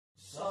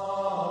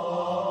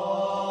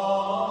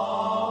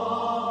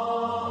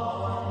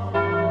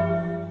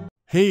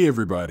Hey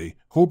everybody,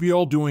 hope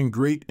y'all doing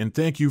great and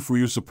thank you for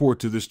your support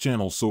to this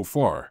channel so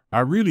far. I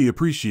really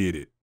appreciate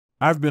it.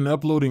 I've been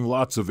uploading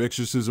lots of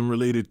exorcism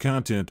related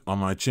content on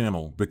my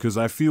channel because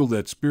I feel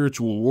that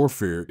spiritual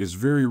warfare is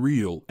very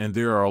real and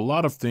there are a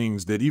lot of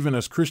things that even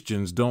us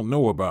Christians don't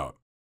know about.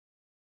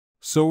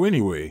 So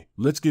anyway,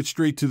 let's get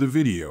straight to the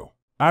video.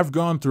 I've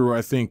gone through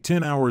I think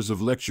 10 hours of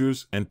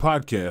lectures and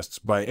podcasts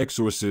by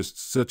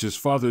exorcists such as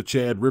Father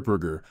Chad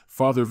Ripperger,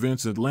 Father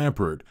Vincent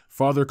Lampert,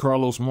 Father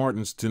Carlos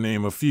Martins to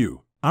name a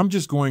few. I'm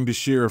just going to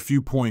share a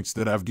few points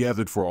that I've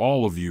gathered for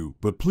all of you,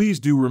 but please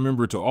do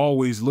remember to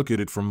always look at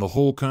it from the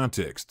whole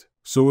context.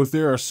 So if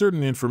there are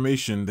certain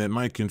information that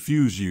might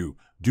confuse you,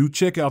 do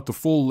check out the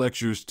full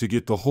lectures to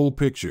get the whole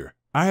picture.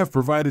 I have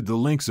provided the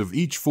links of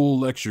each full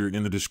lecture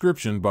in the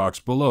description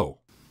box below.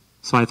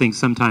 So I think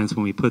sometimes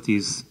when we put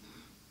these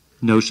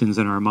notions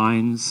in our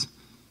minds,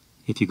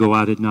 if you go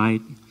out at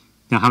night,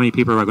 now how many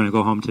people are going to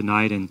go home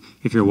tonight, and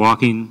if you're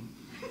walking,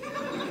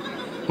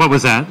 what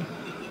was that?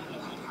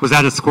 Was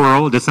that a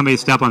squirrel? Did somebody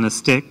step on a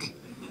stick?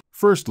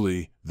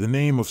 Firstly, the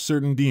name of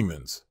certain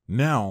demons.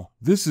 Now,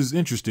 this is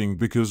interesting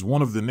because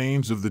one of the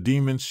names of the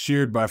demons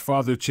shared by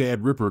Father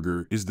Chad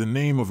Ripperger is the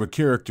name of a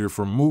character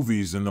from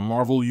movies in the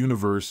Marvel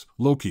Universe,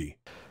 Loki.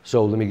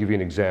 So let me give you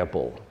an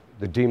example.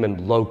 The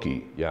demon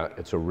Loki, yeah,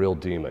 it's a real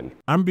demon.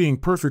 I'm being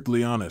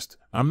perfectly honest.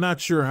 I'm not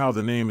sure how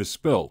the name is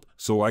spelled,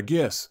 so I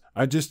guess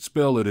I just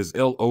spell it as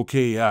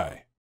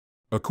L-O-K-I.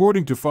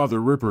 According to Father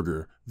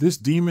Ripperger, this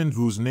demon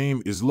whose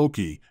name is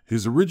Loki,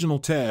 his original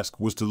task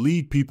was to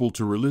lead people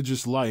to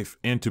religious life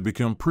and to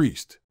become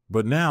priest.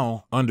 But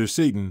now, under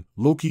Satan,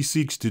 Loki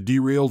seeks to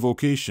derail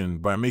vocation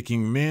by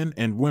making men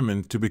and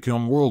women to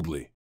become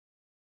worldly.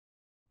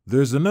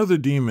 There's another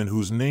demon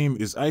whose name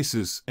is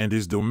Isis and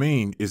his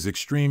domain is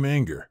extreme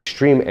anger.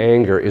 Extreme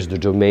anger is the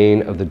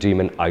domain of the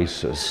demon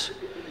Isis.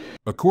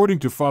 According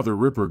to Father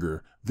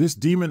Ripperger, this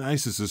demon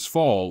Isis's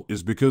fall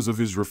is because of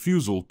his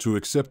refusal to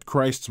accept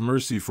Christ's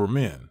mercy for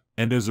men,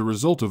 and as a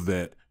result of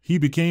that, he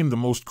became the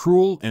most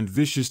cruel and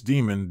vicious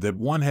demon that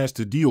one has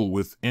to deal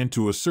with, and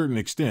to a certain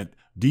extent,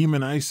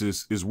 demon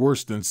Isis is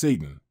worse than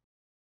Satan.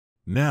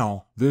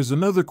 Now, there's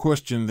another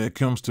question that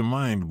comes to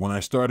mind when I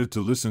started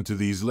to listen to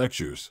these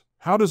lectures.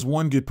 How does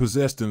one get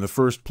possessed in the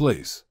first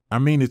place? I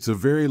mean, it's a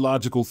very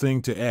logical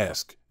thing to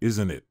ask,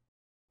 isn't it?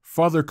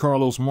 Father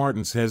Carlos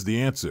Martins has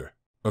the answer.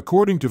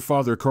 According to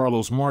Father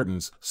Carlos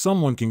Martins,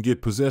 someone can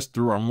get possessed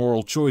through our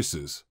moral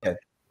choices.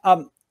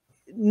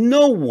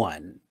 No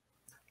one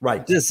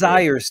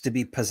desires to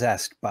be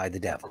possessed by the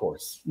devil. Of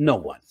course. No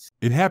one.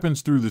 It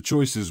happens through the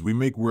choices we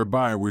make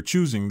whereby we're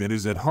choosing that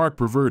is at heart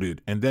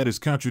perverted and that is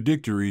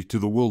contradictory to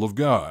the will of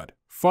God.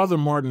 Father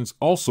Martins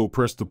also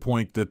pressed the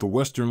point that the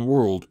Western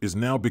world is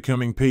now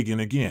becoming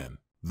pagan again.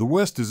 The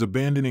West is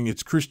abandoning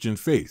its Christian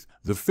faith,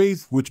 the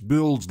faith which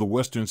builds the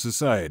Western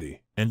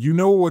society. And you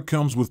know what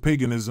comes with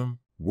paganism?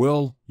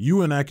 Well,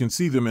 you and I can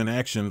see them in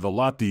action a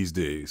lot these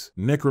days.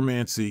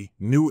 Necromancy,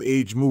 New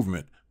Age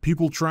movement,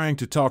 people trying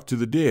to talk to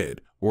the dead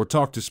or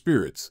talk to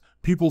spirits,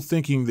 people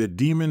thinking that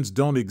demons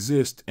don't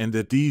exist and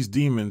that these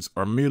demons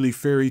are merely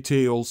fairy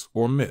tales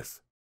or myth.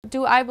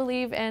 Do I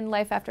believe in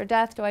life after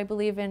death? Do I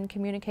believe in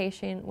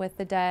communication with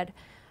the dead?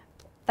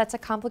 That's a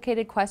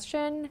complicated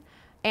question,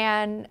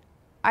 and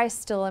I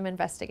still am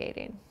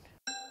investigating.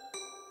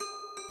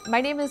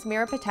 My name is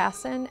Mira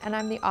Patassin, and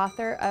I'm the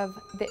author of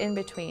The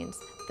In-Betweens,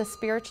 The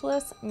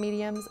Spiritualists,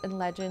 Mediums, and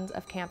Legends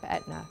of Camp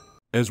Etna.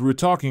 As we're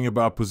talking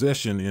about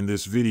possession in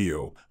this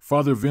video,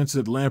 Father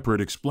Vincent Lampert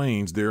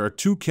explains there are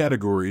two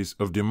categories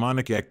of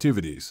demonic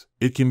activities.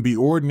 It can be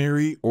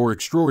ordinary or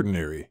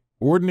extraordinary.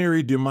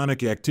 Ordinary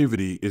demonic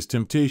activity is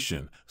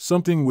temptation,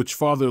 something which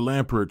Father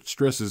Lampert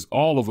stresses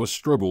all of us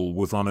struggle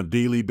with on a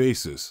daily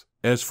basis.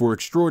 As for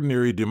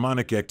extraordinary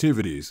demonic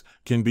activities,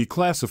 can be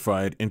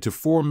classified into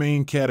four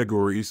main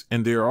categories,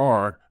 and there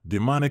are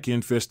demonic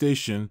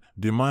infestation,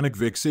 demonic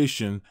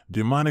vexation,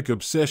 demonic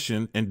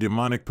obsession, and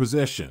demonic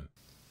possession.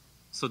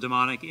 So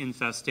demonic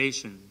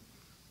infestation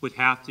would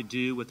have to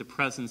do with the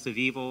presence of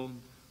evil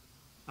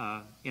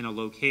in a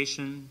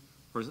location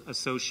or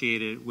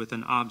associated with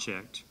an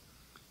object.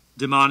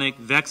 Demonic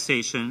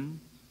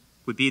vexation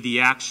would be the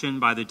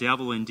action by the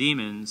devil and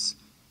demons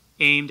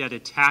aimed at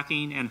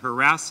attacking and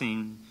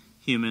harassing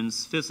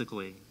humans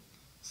physically.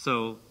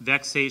 So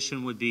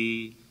vexation would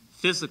be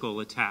physical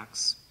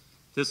attacks.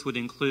 This would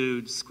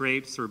include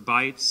scrapes or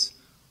bites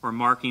or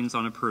markings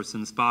on a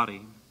person's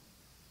body.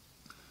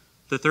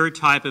 The third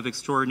type of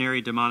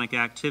extraordinary demonic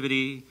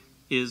activity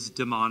is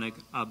demonic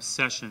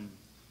obsession.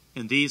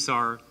 And these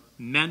are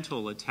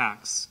mental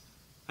attacks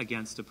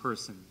against a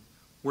person,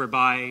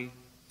 whereby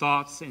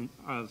thoughts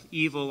of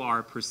evil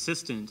are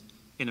persistent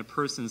in a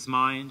person's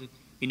mind,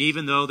 and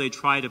even though they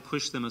try to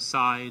push them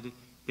aside,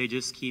 they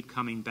just keep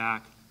coming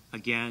back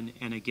again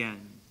and again.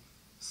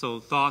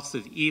 So thoughts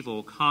of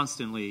evil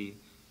constantly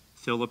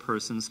fill a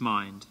person's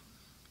mind.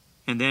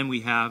 And then we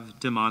have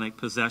demonic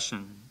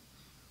possession,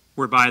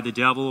 whereby the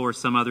devil or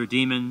some other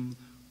demon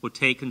will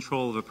take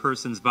control of a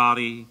person's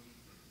body,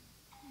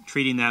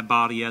 treating that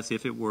body as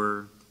if it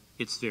were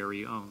its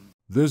very own.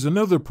 There's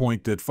another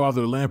point that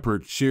Father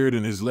Lampert shared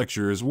in his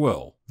lecture as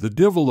well. The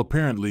devil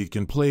apparently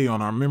can play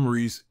on our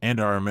memories and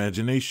our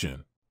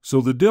imagination.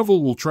 So the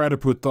devil will try to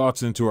put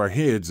thoughts into our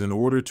heads in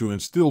order to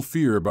instill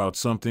fear about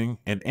something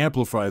and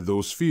amplify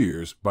those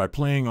fears by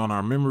playing on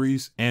our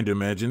memories and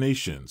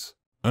imaginations.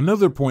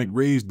 Another point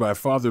raised by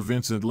Father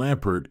Vincent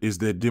Lampert is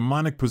that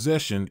demonic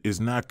possession is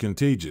not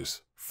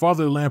contagious.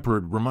 Father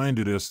Lampert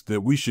reminded us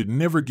that we should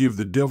never give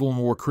the devil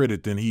more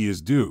credit than he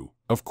is due.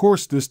 Of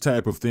course, this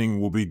type of thing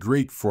will be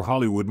great for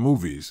Hollywood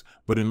movies,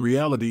 but in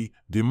reality,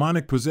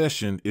 demonic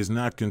possession is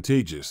not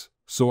contagious.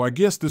 So I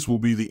guess this will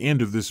be the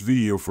end of this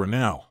video for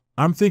now.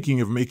 I'm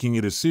thinking of making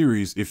it a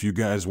series if you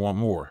guys want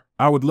more.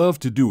 I would love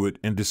to do it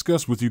and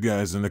discuss with you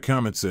guys in the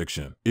comment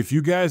section. If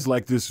you guys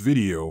like this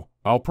video,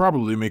 I'll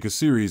probably make a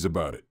series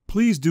about it.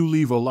 Please do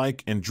leave a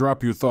like and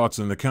drop your thoughts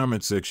in the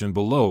comment section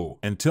below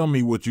and tell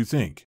me what you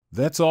think.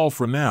 That's all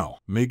for now.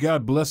 May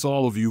God bless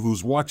all of you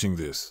who's watching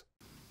this.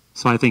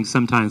 So I think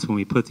sometimes when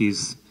we put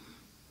these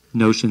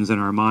notions in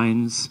our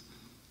minds,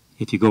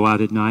 if you go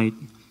out at night,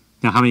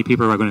 now how many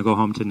people are going to go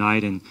home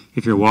tonight, and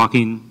if you're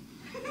walking,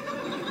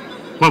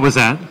 what was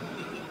that?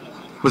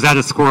 Was that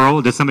a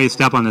squirrel? Did somebody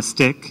step on a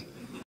stick?